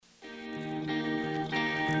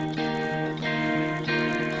Every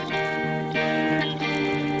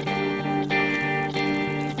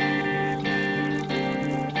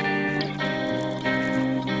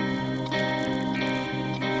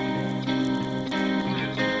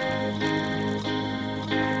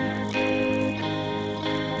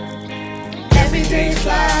day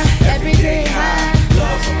fly, every day high.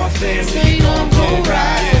 Love for my family, so you know I'm gon'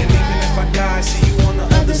 ride. Yeah, and even if I die, see you on the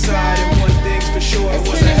other side. And one thing's for sure, it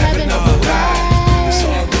wasn't heaven of a ride. It's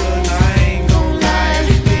all good, I ain't gon' lie.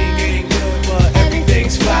 Everything ain't good, but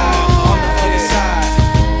everything's fly on the other side.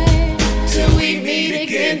 Till we meet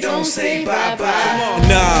again, don't say bye-bye.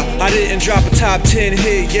 Nah, I didn't drop a top 10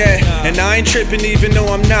 hit yet, and I ain't tripping even though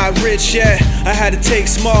I'm not rich yet. I had to take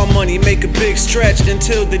small money, make a big stretch,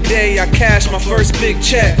 until the day I cashed my first big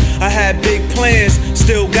check. I had big plans,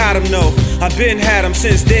 still got them though. I been had them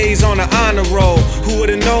since days on the honor roll. Who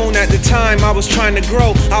would've known at the time I was trying to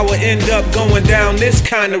grow, I would end up going down this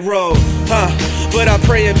kind of road, But I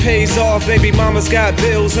pray it pays off. Baby mama's got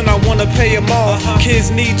bills and I wanna pay them all.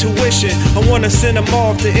 Kids need tuition, I wanna send them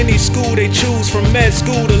off to any school they choose, from med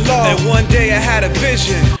school to law. And one day I had a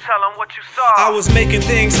vision, Tell them what you saw. I was making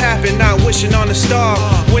things happen, not wishing on a star.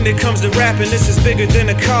 When it comes to rapping, this is bigger than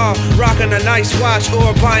a car. Rocking a nice watch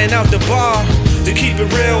or buying out the bar. To keep it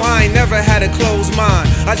real, I ain't never had a closed mind.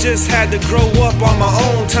 I just had to grow up on my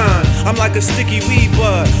own time. I'm like a sticky weed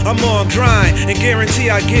bud, I'm on grind, and guarantee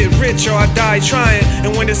I get rich or I die trying.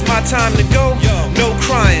 And when it's my time to go, no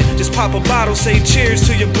crying. Just pop a bottle, say cheers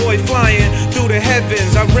to your boy flying through the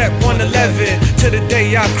heavens. I rep 111 to the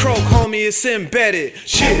day I croak, homie, it's embedded.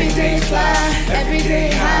 Shit. Every day fly, every day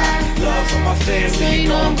high. Love for my family, so you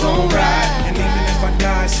know I'm gon' ride. And even if I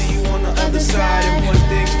die, see you on the other side. And one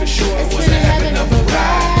thing's for sure, it wasn't heaven of a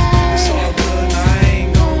ride. It's all good, I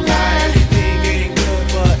ain't gon' lie. Everything ain't good,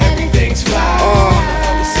 but everything's fly on the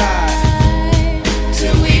other side.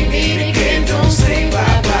 Till we meet again, don't say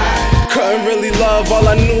bye-bye. Couldn't really love, all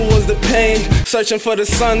I knew was the pain. Searching for the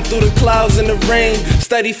sun through the clouds and the rain.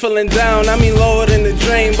 Steady feeling down, I mean lower than the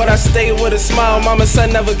drain. But I stayed with a smile, mama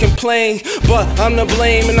said never complain. But I'm to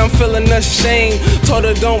blame and I'm feeling ashamed. Told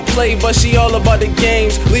her don't play, but she all about the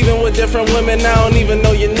games. Leaving with different women, I don't even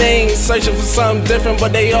know your names. Searching for something different,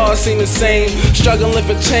 but they all seem the same. Struggling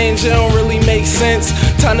for change, it don't really make sense.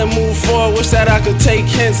 Time to move forward, wish that I could take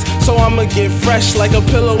hints. So I'ma get fresh like a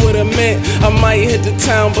pillow with a mint. I might hit the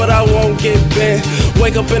town, but I won't get bent.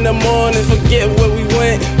 Wake up in the morning, forget where we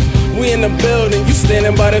went. We in the building, you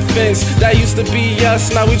standing by the fence. That used to be us,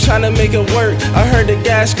 now we tryna make it work. I heard the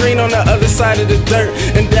gas green on the other side of the dirt,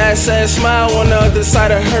 and dad said smile on the other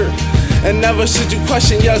side of hurt. And never should you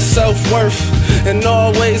question your self-worth, and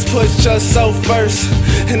always put yourself first.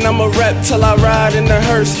 And I'ma rep till I ride in the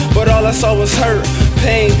hearse, but all I saw was hurt,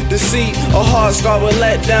 pain, deceit, a heart scarred with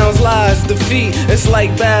letdowns, lies, defeat. It's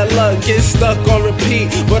like bad luck, get stuck on repeat.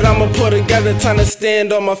 But I'ma put together time to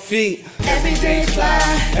stand on my feet. Every day fly,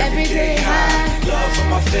 every day high. Love for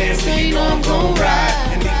my family, so you know I'm gon' ride.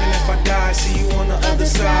 And even if I die, see you on the other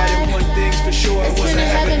side. And